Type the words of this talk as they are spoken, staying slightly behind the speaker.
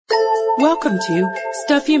Welcome to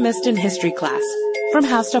Stuff You Missed in History Class from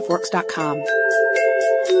HowStuffWorks.com.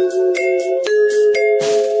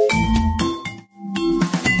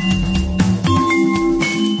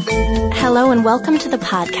 Hello and welcome to the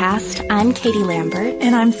podcast. I'm Katie Lambert.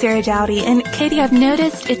 And I'm Sarah Dowdy. And Katie, I've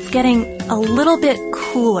noticed it's getting a little bit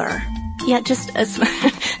cooler. Yeah,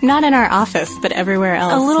 not in our office, but everywhere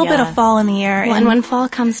else. A little bit of fall in the air. Well, and when fall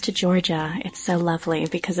comes to Georgia, it's so lovely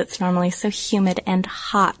because it's normally so humid and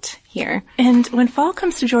hot here. And when fall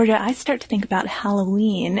comes to Georgia, I start to think about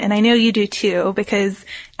Halloween. And I know you do too, because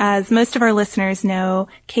as most of our listeners know,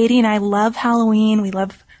 Katie and I love Halloween. We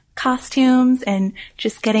love costumes and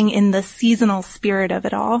just getting in the seasonal spirit of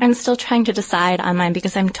it all. I'm still trying to decide on mine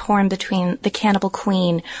because I'm torn between the Cannibal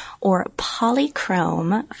Queen or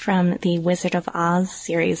Polychrome from the Wizard of Oz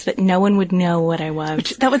series, but no one would know what I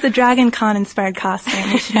was. That was a Dragon Con inspired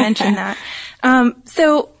costume. We should mention that.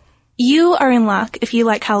 So you are in luck if you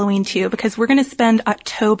like Halloween too, because we're going to spend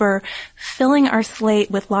October filling our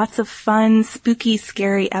slate with lots of fun, spooky,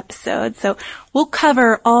 scary episodes. So we'll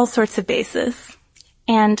cover all sorts of bases.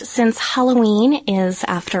 And since Halloween is,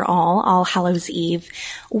 after all Hallows Eve,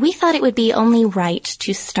 we thought it would be only right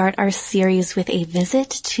to start our series with a visit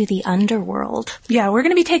to the underworld. Yeah, we're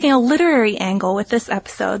going to be taking a literary angle with this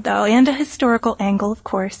episode, though, and a historical angle, of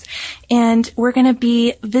course. And we're going to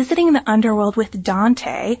be visiting the underworld with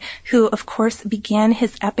Dante, who, of course, began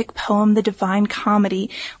his epic poem, The Divine Comedy,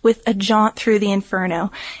 with a jaunt through the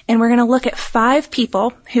Inferno. And we're going to look at 5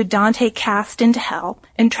 people who Dante cast into hell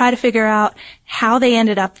and try to figure out how they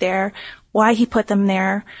ended up there, why he put them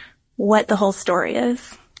there, what the whole story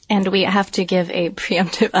is. And we have to give a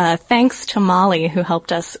preemptive thanks to Molly, who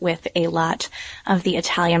helped us with a lot of the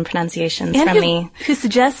Italian pronunciations and who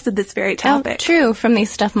suggested this very topic. Oh, true, from the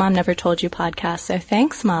Stuff Mom Never Told You podcast. So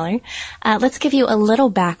thanks, Molly. Let's give you a little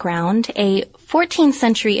background. A 14th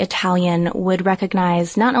century Italian would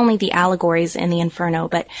recognize not only the allegories in the Inferno,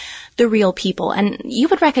 but the real people. And you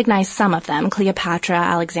would recognize some of them: Cleopatra,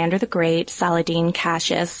 Alexander the Great, Saladin,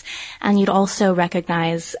 Cassius. And you'd also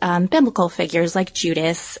recognize biblical figures like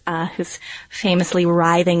Judas, who's famously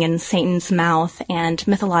writhing in Satan's mouth, and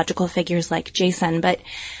mythological figures like Jason. But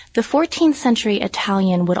the 14th century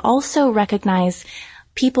Italian would also recognize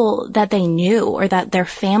people that they knew or that their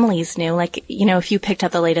families knew. Like, you know, if you picked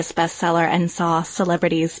up the latest bestseller and saw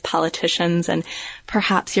celebrities, politicians, and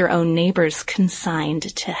perhaps your own neighbors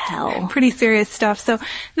consigned to hell. Pretty serious stuff. So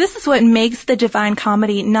this is what makes the Divine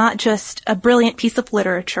Comedy not just a brilliant piece of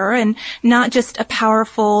literature and not just a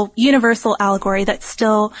powerful universal allegory that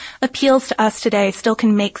still appeals to us today, still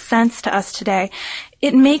can make sense to us today.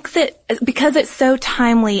 It makes it, because it's so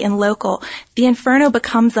timely and local, the Inferno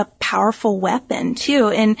becomes a powerful weapon, too,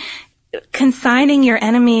 in consigning your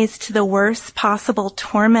enemies to the worst possible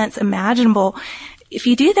torments imaginable. If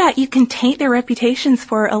you do that, you can taint their reputations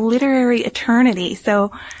for a literary eternity.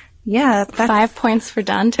 So, yeah. 5 points for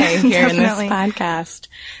Dante here in this podcast.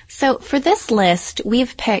 So for this list,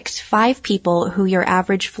 we've picked 5 people who your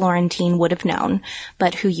average Florentine would have known,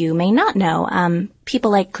 but who you may not know.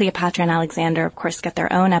 People like Cleopatra and Alexander, of course, get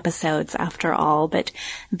their own episodes after all, but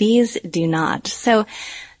these do not. So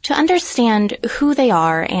to understand who they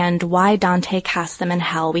are and why Dante cast them in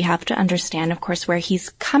hell, we have to understand, of course, where he's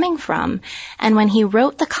coming from. And when he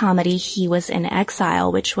wrote the comedy, he was in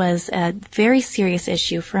exile, which was a very serious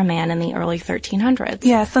issue for a man in the early 1300s.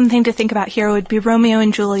 Yeah, something to think about here would be Romeo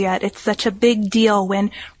and Juliet. It's such a big deal when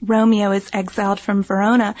Romeo is exiled from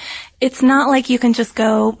Verona. It's not like you can just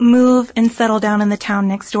go move and settle down in the town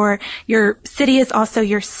next door. Your city is also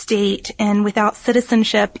your state, and without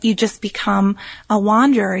citizenship, you just become a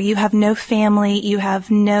wanderer. You have no family, you have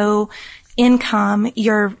no income,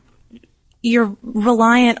 you're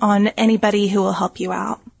reliant on anybody who will help you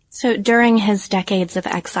out. So during his decades of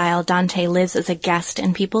exile, Dante lives as a guest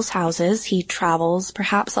in people's houses. He travels,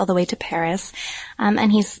 perhaps all the way to Paris,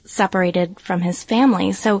 and he's separated from his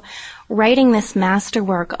family. So writing this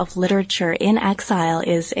masterwork of literature in exile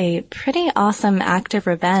is a pretty awesome act of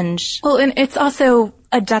revenge. Well, and it's also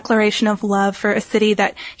a declaration of love for a city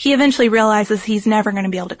that he eventually realizes he's never going to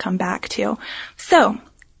be able to come back to. So,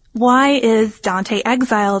 why is Dante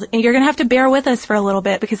exiled? And you're going to have to bear with us for a little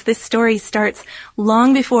bit because this story starts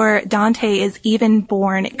long before Dante is even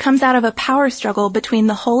born. It comes out of a power struggle between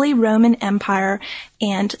the Holy Roman Empire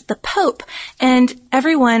and the Pope. And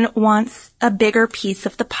everyone wants a bigger piece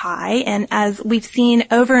of the pie. And as we've seen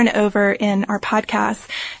over and over in our podcasts,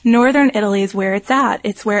 Northern Italy is where it's at.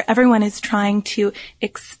 It's where everyone is trying to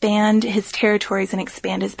expand his territories and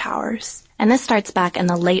expand his powers. And this starts back in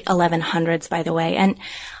the late 1100s, by the way. And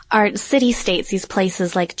our city-states, these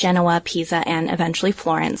places like Genoa, Pisa, and eventually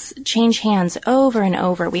Florence, change hands over and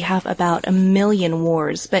over. We have about 1 million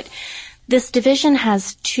wars, but this division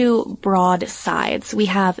has two broad sides. We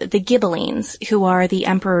have the Ghibellines, who are the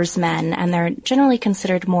emperor's men, and they're generally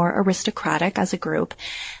considered more aristocratic as a group.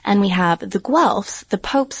 And we have the Guelphs, the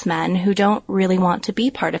Pope's men, who don't really want to be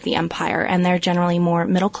part of the empire, and they're generally more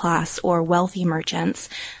middle class or wealthy merchants.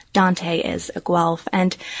 Dante is a Guelph,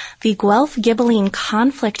 and the Guelph-Ghibelline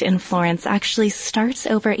conflict in Florence actually starts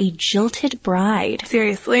over a jilted bride.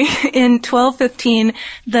 Seriously. In 1215,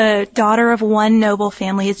 the daughter of one noble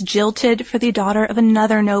family is jilted for the daughter of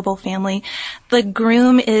another noble family. The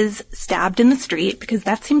groom is stabbed in the street, because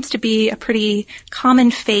that seems to be a pretty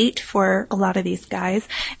common fate for a lot of these guys.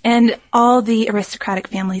 And all the aristocratic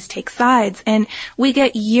families take sides. And we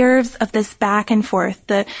get years of this back and forth.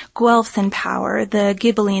 The Guelphs in power, the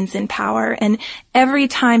Ghibellines in power, and every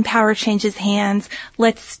time power changes hands,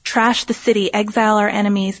 let's trash the city, exile our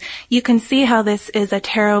enemies. You can see how this is a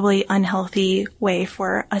terribly unhealthy way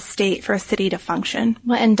for a state, for a city to function.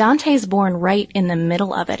 Well, and Dante's born right in the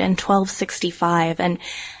middle of it in 1265, and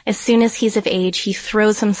as soon as he's of age, he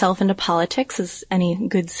throws himself into politics, as any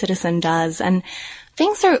good citizen does, and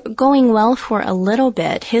things are going well for a little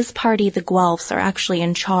bit. His party, the Guelphs, are actually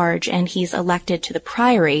in charge, and he's elected to the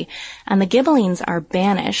priory, and the Ghibellines are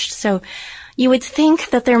banished. So you would think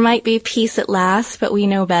that there might be peace at last, but we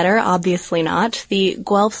know better. Obviously not. The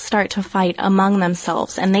Guelphs start to fight among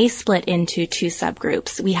themselves, and they split into two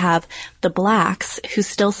subgroups. We have the blacks, who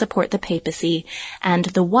still support the papacy, and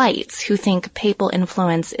the whites, who think papal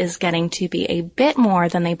influence is getting to be a bit more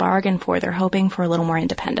than they bargained for. They're hoping for a little more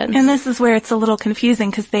independence. And this is where it's a little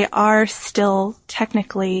confusing, because they are still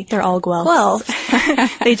technically... They're all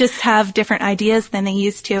Guelphs. They just have different ideas than they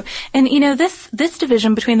used to. And, you know, this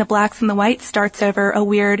division between the blacks and the whites starts over a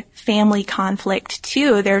weird family conflict,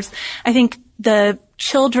 too. There's, I think, the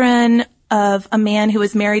children of a man who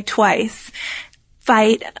was married twice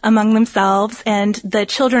fight among themselves, and the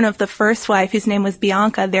children of the first wife, whose name was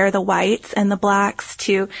Bianca, they're the whites, and the blacks,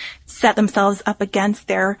 to set themselves up against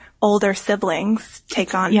their older siblings,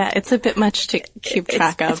 take on. Yeah, it's a bit much to keep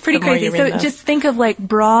track of. It's pretty crazy. So just think of like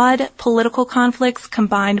broad political conflicts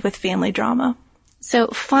combined with family drama. So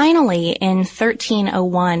finally, in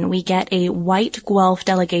 1301, we get a white Guelph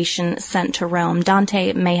delegation sent to Rome.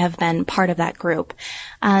 Dante may have been part of that group,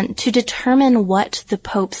 to determine what the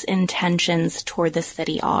Pope's intentions toward the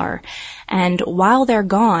city are. And while they're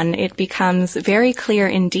gone, it becomes very clear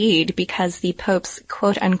indeed, because the Pope's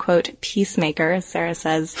quote-unquote peacemaker, as Sarah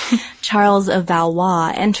says, Charles of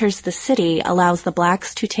Valois, enters the city, allows the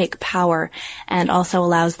blacks to take power, and also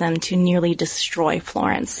allows them to nearly destroy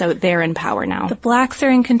Florence. So they're in power now. The blacks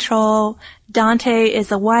are in control. Dante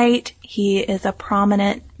is a white. He is a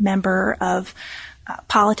prominent member of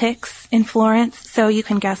politics in Florence. So you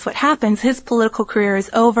can guess what happens. His political career is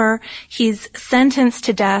over. He's sentenced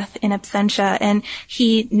to death in absentia, and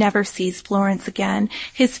he never sees Florence again.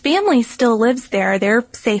 His family still lives there. They're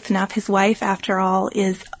safe enough. His wife, after all,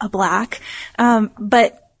 is a black.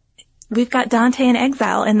 But we've got Dante in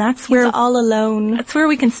exile, and that's where he's all alone. That's where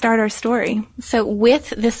we can start our story. So with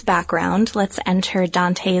this background, let's enter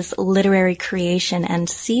Dante's literary creation and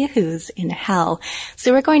see who's in hell.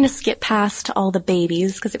 So we're going to skip past all the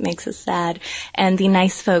babies, because it makes us sad, and the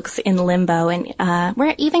nice folks in limbo, and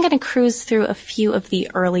we're even going to cruise through a few of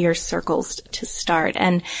the earlier circles to start.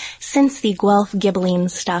 And since the Guelph Ghibelline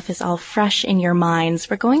stuff is all fresh in your minds,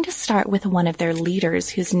 we're going to start with one of their leaders,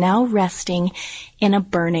 who's now resting in a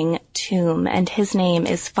burning tomb, and his name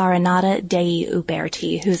is Farinata dei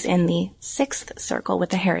Uberti, who's in the 6th circle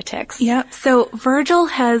with the heretics. Yep. So Virgil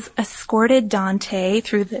has escorted Dante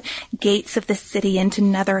through the gates of the city into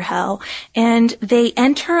nether hell, and they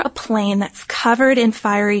enter a plain that's covered in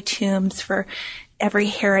fiery tombs for every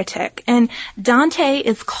heretic. And Dante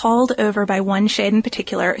is called over by one shade in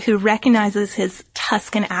particular, who recognizes his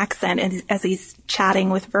Tuscan accent as he's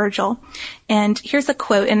chatting with Virgil. And here's a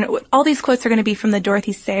quote, and all these quotes are going to be from the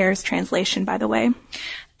Dorothy Sayers translation, by the way.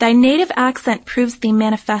 Thy native accent proves thee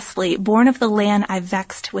manifestly, born of the land I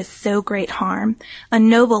vexed with so great harm, a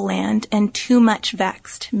noble land, and too much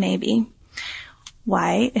vexed, maybe.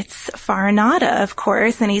 Why, it's Farinata, of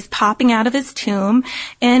course, and he's popping out of his tomb,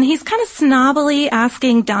 and he's kind of snobbily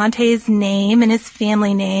asking Dante's name and his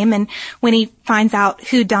family name, and when he finds out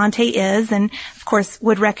who Dante is, and of course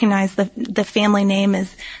would recognize the family name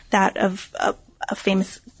as that of a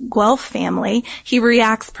famous Guelph family, he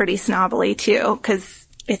reacts pretty snobbily too, because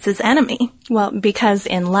it's his enemy. Well, because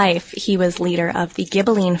in life he was leader of the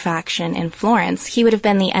Ghibelline faction in Florence, he would have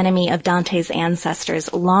been the enemy of Dante's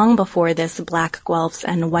ancestors long before this Black Guelphs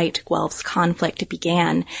and White Guelphs conflict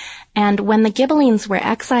began. And when the Ghibellines were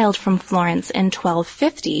exiled from Florence in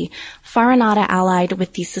 1250, Farinata allied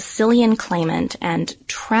with the Sicilian claimant and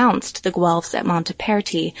trounced the Guelphs at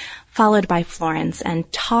Monteperti, followed by Florence, and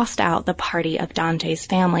tossed out the party of Dante's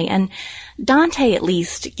family. And Dante at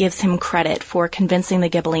least gives him credit for convincing the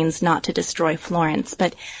Ghibellines not to destroy Florence,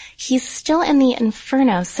 but he's still in the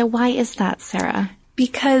Inferno, so why is that, Sarah?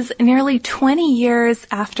 Because nearly 20 years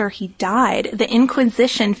after he died, the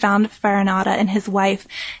Inquisition found Farinata and his wife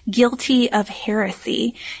guilty of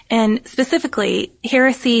heresy, and specifically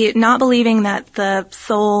heresy not believing that the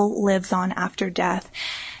soul lives on after death.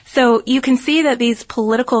 So you can see that these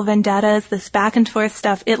political vendettas, this back and forth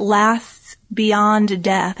stuff, it lasts beyond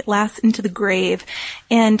death. It lasts into the grave.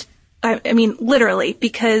 And I mean, literally,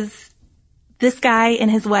 because this guy and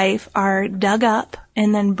his wife are dug up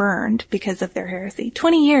and then burned because of their heresy.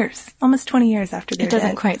 20 years, almost 20 years after they're dead. It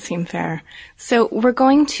doesn't quite seem fair. So we're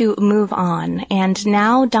going to move on, and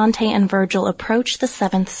now Dante and Virgil approach the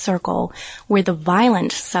seventh circle, where the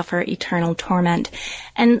violent suffer eternal torment.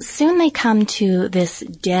 And soon they come to this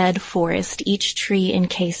dead forest. Each tree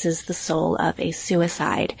encases the soul of a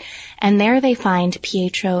suicide. And there they find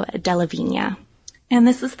Pietro della Vigna. And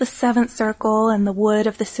this is the seventh circle and the wood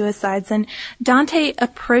of the suicides. And Dante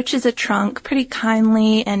approaches a trunk pretty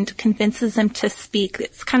kindly and convinces him to speak.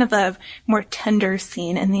 It's kind of a more tender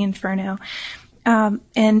scene in the Inferno.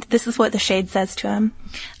 And this is what the shade says to him.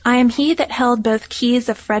 I am he that held both keys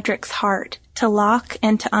of Frederick's heart, to lock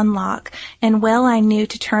and to unlock, and well I knew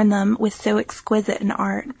to turn them with so exquisite an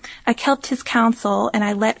art. I kept his counsel, and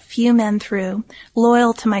I let few men through.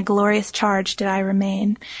 Loyal to my glorious charge did I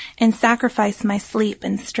remain, and sacrifice my sleep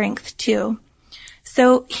and strength too.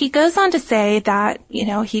 So he goes on to say that,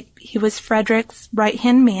 he was Frederick's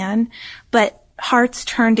right-hand man, but hearts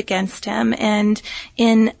turned against him, and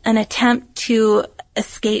in an attempt to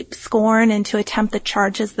escape scorn and to attempt the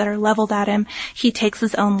charges that are leveled at him, he takes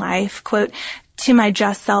his own life. Quote, to my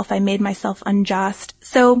just self, I made myself unjust.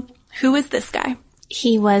 So who is this guy?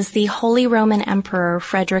 He was the Holy Roman Emperor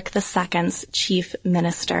Frederick II's chief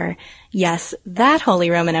minister. Yes, that Holy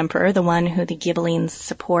Roman Emperor, the one who the Ghibellines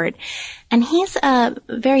support. And he's a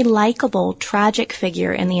very likable, tragic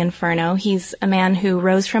figure in the Inferno. He's a man who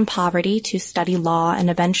rose from poverty to study law and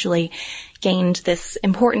eventually gained this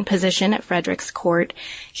important position at Frederick's court.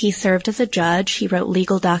 He served as a judge. He wrote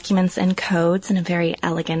legal documents and codes in a very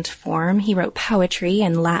elegant form. He wrote poetry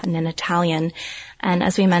in Latin and Italian. And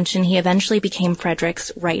as we mentioned, he eventually became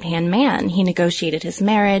Frederick's right-hand man. He negotiated his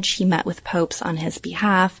marriage. He met with popes on his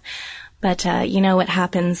behalf. But you know what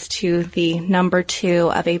happens to the number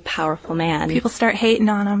two of a powerful man? People start hating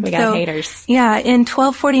on him. We got haters. Yeah, in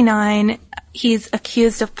 1249, he's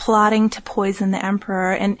accused of plotting to poison the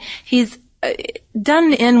emperor, and he's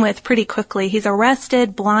done in with pretty quickly. He's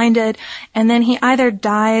arrested, blinded, and then he either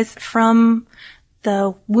dies from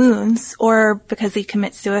the wounds or because he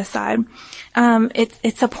commits suicide.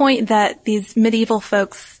 It's a point that these medieval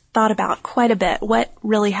folks thought about quite a bit. What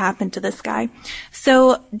really happened to this guy?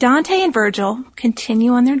 So Dante and Virgil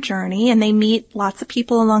continue on their journey, and they meet lots of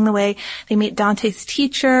people along the way. They meet Dante's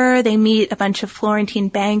teacher. They meet a bunch of Florentine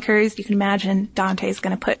bankers. You can imagine Dante's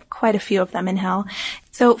going to put quite a few of them in hell.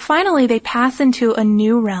 So finally, they pass into a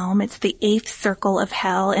new realm. It's the eighth circle of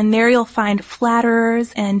hell, and there you'll find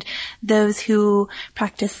flatterers and those who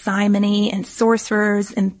practice simony and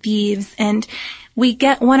sorcerers and thieves. And we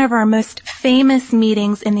get one of our most famous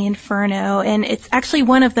meetings in the Inferno, and it's actually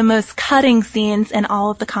one of the most cutting scenes in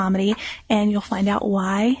all of the comedy, and you'll find out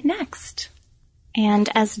why next. And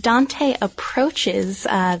as Dante approaches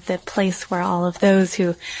the place where all of those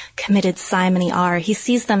who committed simony are, he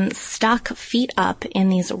sees them stuck feet up in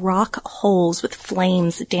these rock holes with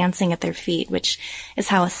flames dancing at their feet, which is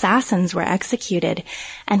how assassins were executed.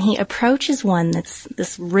 And he approaches one that's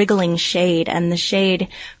this wriggling shade, and the shade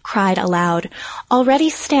cried aloud, "Already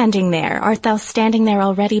standing there, art thou standing there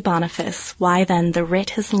already, Boniface? Why then the writ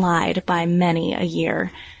has lied by many a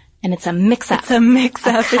year." And it's a mix-up. It's a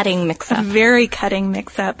mix-up. A cutting mix-up. A very cutting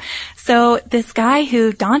mix-up. So this guy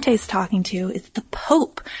who Dante's talking to is the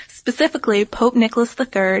Pope, specifically Pope Nicholas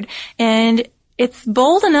III, and it's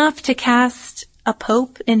bold enough to cast a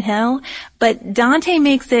pope in hell, but Dante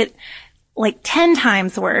makes it like 10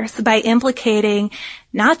 times worse by implicating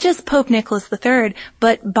not just Pope Nicholas III,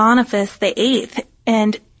 but Boniface VIII.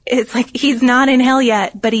 And it's like he's not in hell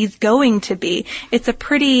yet, but he's going to be. It's a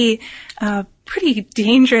pretty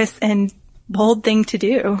dangerous and bold thing to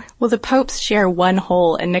do. Well, the popes share one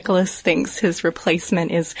hole, and Nicholas thinks his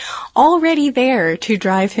replacement is already there to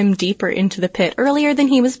drive him deeper into the pit earlier than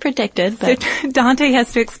he was predicted. But so Dante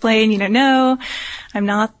has to explain, no, I'm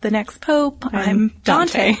not the next pope. I'm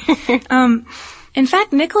Dante. In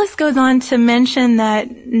fact, Nicholas goes on to mention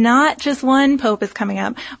that not just one pope is coming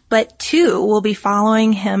up, but two will be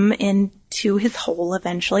following him into his hole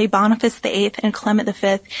eventually, Boniface VIII and Clement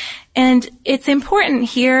V. And it's important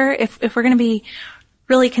here, if we're going to be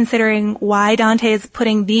really considering why Dante is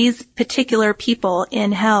putting these particular people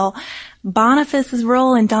in hell, Boniface's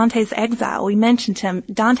role in Dante's exile, we mentioned him.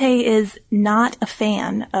 Dante is not a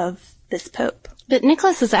fan of this pope. But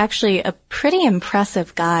Nicholas is actually a pretty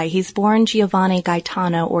impressive guy. He's born Giovanni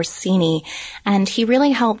Gaetano Orsini, and he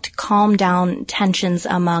really helped calm down tensions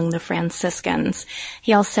among the Franciscans.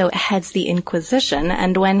 He also heads the Inquisition,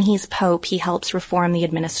 and when he's pope, he helps reform the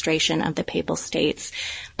administration of the Papal States.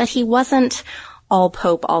 But he wasn't all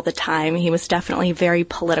pope all the time. He was definitely very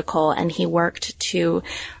political, and he worked to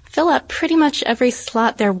fill up pretty much every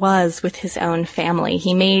slot there was with his own family.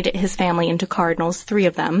 He made his family into cardinals, 3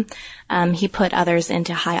 of them. He put others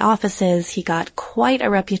into high offices. He got quite a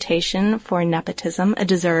reputation for nepotism, a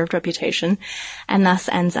deserved reputation, and thus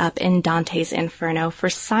ends up in Dante's Inferno for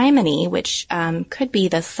simony, which could be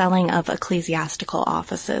the selling of ecclesiastical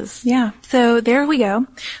offices. Yeah, so there we go.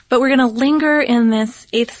 But we're going to linger in this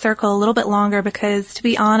 8th circle a little bit longer because, to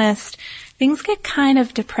be honest, things get kind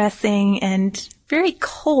of depressing and very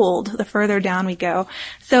cold the further down we go.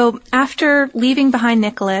 So after leaving behind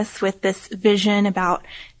Nicholas with this vision about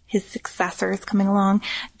his successors coming along,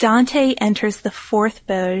 Dante enters the 4th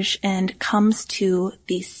Boge and comes to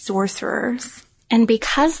the sorcerers. And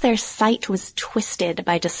because their sight was twisted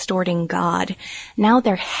by distorting God, now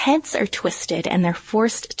their heads are twisted and they're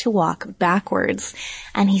forced to walk backwards.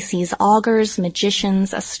 And he sees augurs,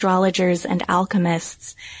 magicians, astrologers, and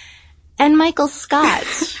alchemists. And Michael Scott.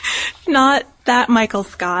 Not that Michael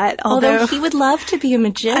Scott, although he would love to be a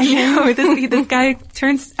magician. I know, this guy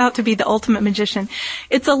turns out to be the ultimate magician.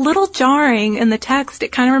 It's a little jarring in the text.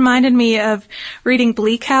 It kind of reminded me of reading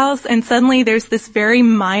Bleak House, and suddenly there's this very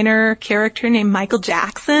minor character named Michael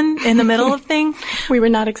Jackson in the middle of things. We were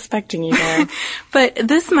not expecting you there. But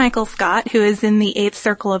this Michael Scott, who is in the 8th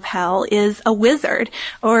circle of hell, is a wizard,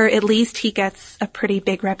 or at least he gets a pretty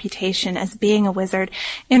big reputation as being a wizard.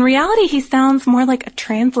 In reality, he sounds more like a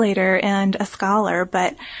translator and a scholar,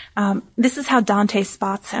 but this is how Dante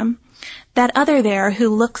spots him. That other there who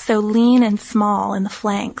looked so lean and small in the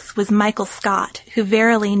flanks was Michael Scott, who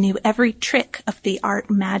verily knew every trick of the art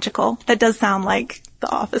magical. That does sound like The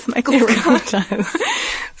Office Michael Scott. It really does.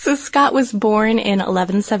 So Scott was born in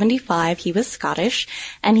 1175. He was Scottish,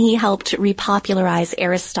 and he helped repopularize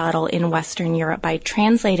Aristotle in Western Europe by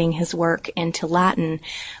translating his work into Latin.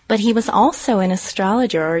 But he was also an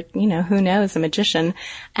astrologer, or, who knows, a magician.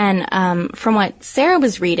 And from what Sarah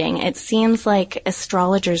was reading, it seems like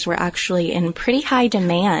astrologers were actually in pretty high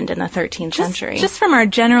demand in the 13th century. Just from our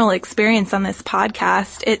general experience on this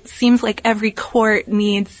podcast, it seems like every court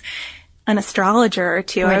needs an astrologer or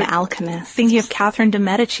two. Or an alchemist. Thinking of Catherine de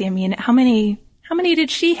Medici, how many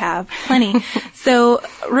did she have? Plenty. So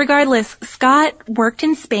regardless, Scott worked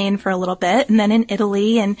in Spain for a little bit and then in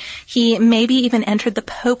Italy, and he maybe even entered the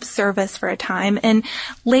Pope's service for a time. And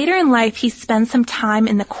later in life, he spent some time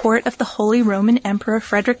in the court of the Holy Roman Emperor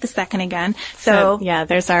Frederick II again. So yeah,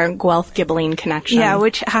 there's our Guelph-Ghibelline connection. Yeah,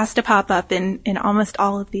 which has to pop up in almost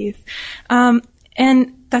all of these.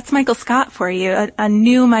 And that's Michael Scott for you, a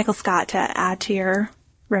new Michael Scott to add to your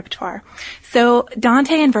repertoire. So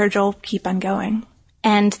Dante and Virgil keep on going.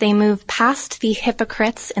 And they move past the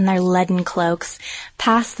hypocrites in their leaden cloaks,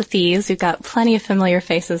 past the thieves, who've got plenty of familiar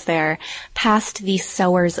faces there, past the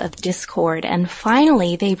sowers of discord, and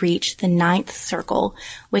finally they reach the 9th circle,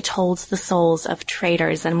 which holds the souls of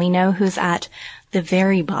traitors, and we know who's at the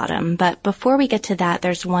very bottom. But before we get to that,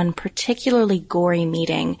 there's one particularly gory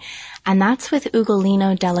meeting, and that's with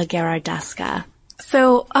Ugolino della Gherardesca.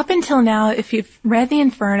 So up until now, if you've read the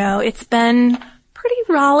Inferno, it's been pretty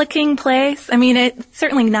rollicking place. It's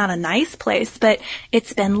certainly not a nice place, but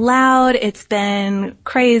it's been loud, it's been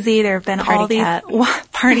crazy, there have been party cat.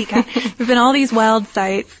 There've been all these wild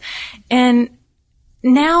sights, and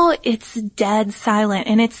now it's dead silent,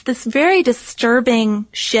 and it's this very disturbing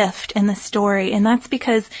shift in the story, and that's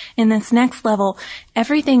because in this next level,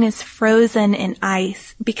 everything is frozen in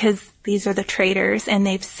ice because these are the traitors, and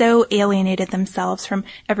they've so alienated themselves from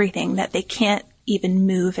everything that they can't even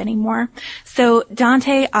move anymore. So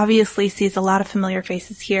Dante obviously sees a lot of familiar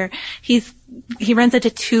faces here. He's he runs into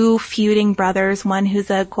two feuding brothers, one who's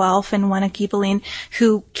a Guelph and one a Ghibelline,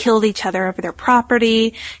 who killed each other over their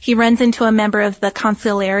property. He runs into a member of the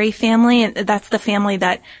Consigliere family, and that's the family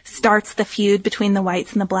that starts the feud between the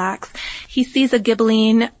whites and the blacks. He sees a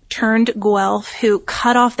Ghibelline turned Guelph who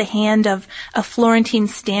cut off the hand of a Florentine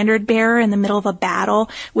standard bearer in the middle of a battle,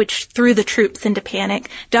 which threw the troops into panic.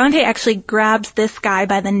 Dante actually grabs this guy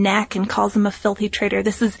by the neck and calls him a filthy traitor.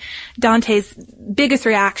 This is Dante's biggest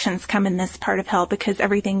reactions come in this part of hell because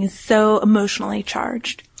everything is so emotionally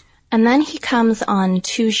charged. And then he comes on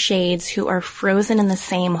two shades who are frozen in the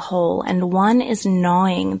same hole, and one is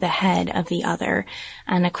gnawing the head of the other.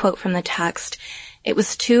 And a quote from the text, "It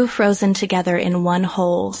was two frozen together in one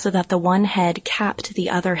hole, so that the one head capped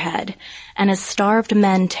the other head. And as starved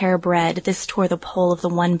men tear bread, this tore the pole of the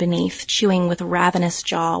one beneath, chewing with ravenous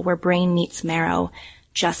jaw where brain meets marrow,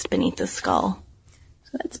 just beneath the skull."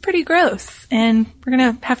 So that's pretty gross. And we're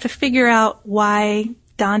going to have to figure out why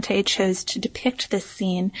Dante chose to depict this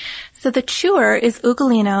scene. So the chewer is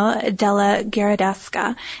Ugolino della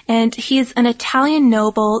Gherardesca, and he's an Italian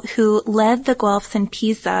noble who led the Guelphs in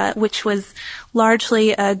Pisa, which was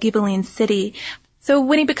largely a Ghibelline city. So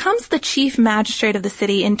when he becomes the chief magistrate of the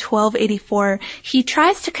city in 1284, he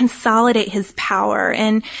tries to consolidate his power,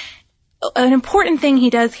 and an important thing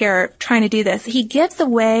he does here, trying to do this, he gives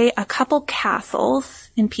away a couple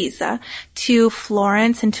castles in Pisa to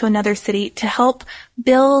Florence and to another city to help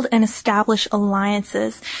build and establish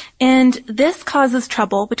alliances. And this causes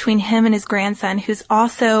trouble between him and his grandson, who's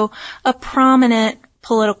also a prominent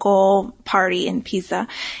political party in Pisa.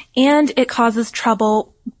 And it causes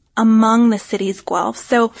trouble among the city's Guelphs.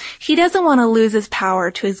 So he doesn't want to lose his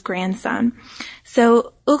power to his grandson.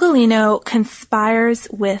 So Ugolino conspires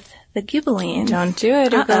with the Ghibellines. Don't do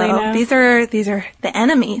it, Ugolino. These are the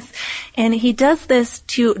enemies. And he does this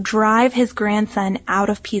to drive his grandson out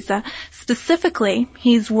of Pisa. Specifically,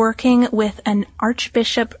 he's working with an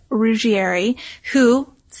Archbishop Ruggieri, who,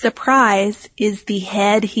 surprise, is the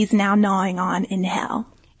head he's now gnawing on in hell.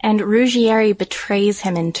 And Ruggieri betrays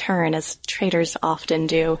him in turn, as traitors often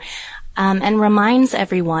do, and reminds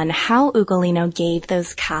everyone how Ugolino gave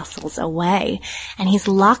those castles away. And he's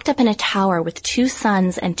locked up in a tower with two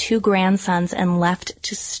sons and two grandsons and left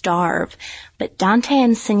to starve. But Dante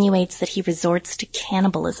insinuates that he resorts to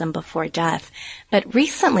cannibalism before death. But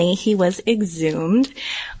recently he was exhumed,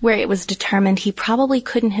 where it was determined he probably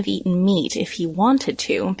couldn't have eaten meat if he wanted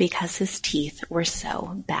to because his teeth were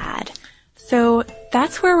so bad. So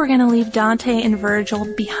that's where we're going to leave Dante and Virgil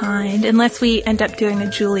behind, unless we end up doing a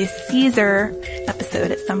Julius Caesar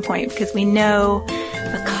episode at some point, because we know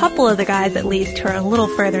a couple of the guys at least who are a little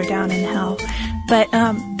further down in hell. But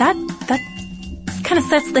that kind of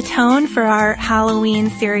sets the tone for our Halloween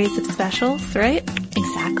series of specials, right?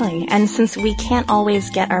 Exactly. And since we can't always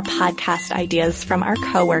get our podcast ideas from our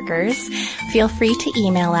coworkers, feel free to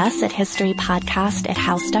email us at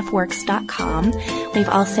historypodcast@howstuffworks.com. We've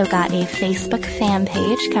also got a Facebook fan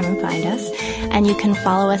page. Come and find us. And you can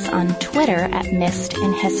follow us on Twitter at Missed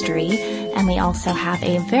in History. And we also have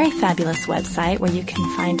a very fabulous website where you can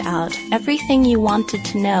find out everything you wanted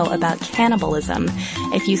to know about cannibalism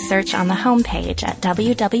if you search on the homepage at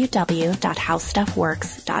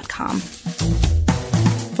www.howstuffworks.com.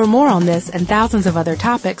 For more on this and thousands of other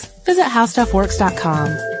topics, visit howstuffworks.com.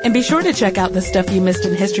 And be sure to check out the Stuff You Missed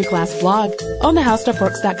in History Class blog on the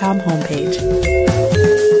howstuffworks.com homepage.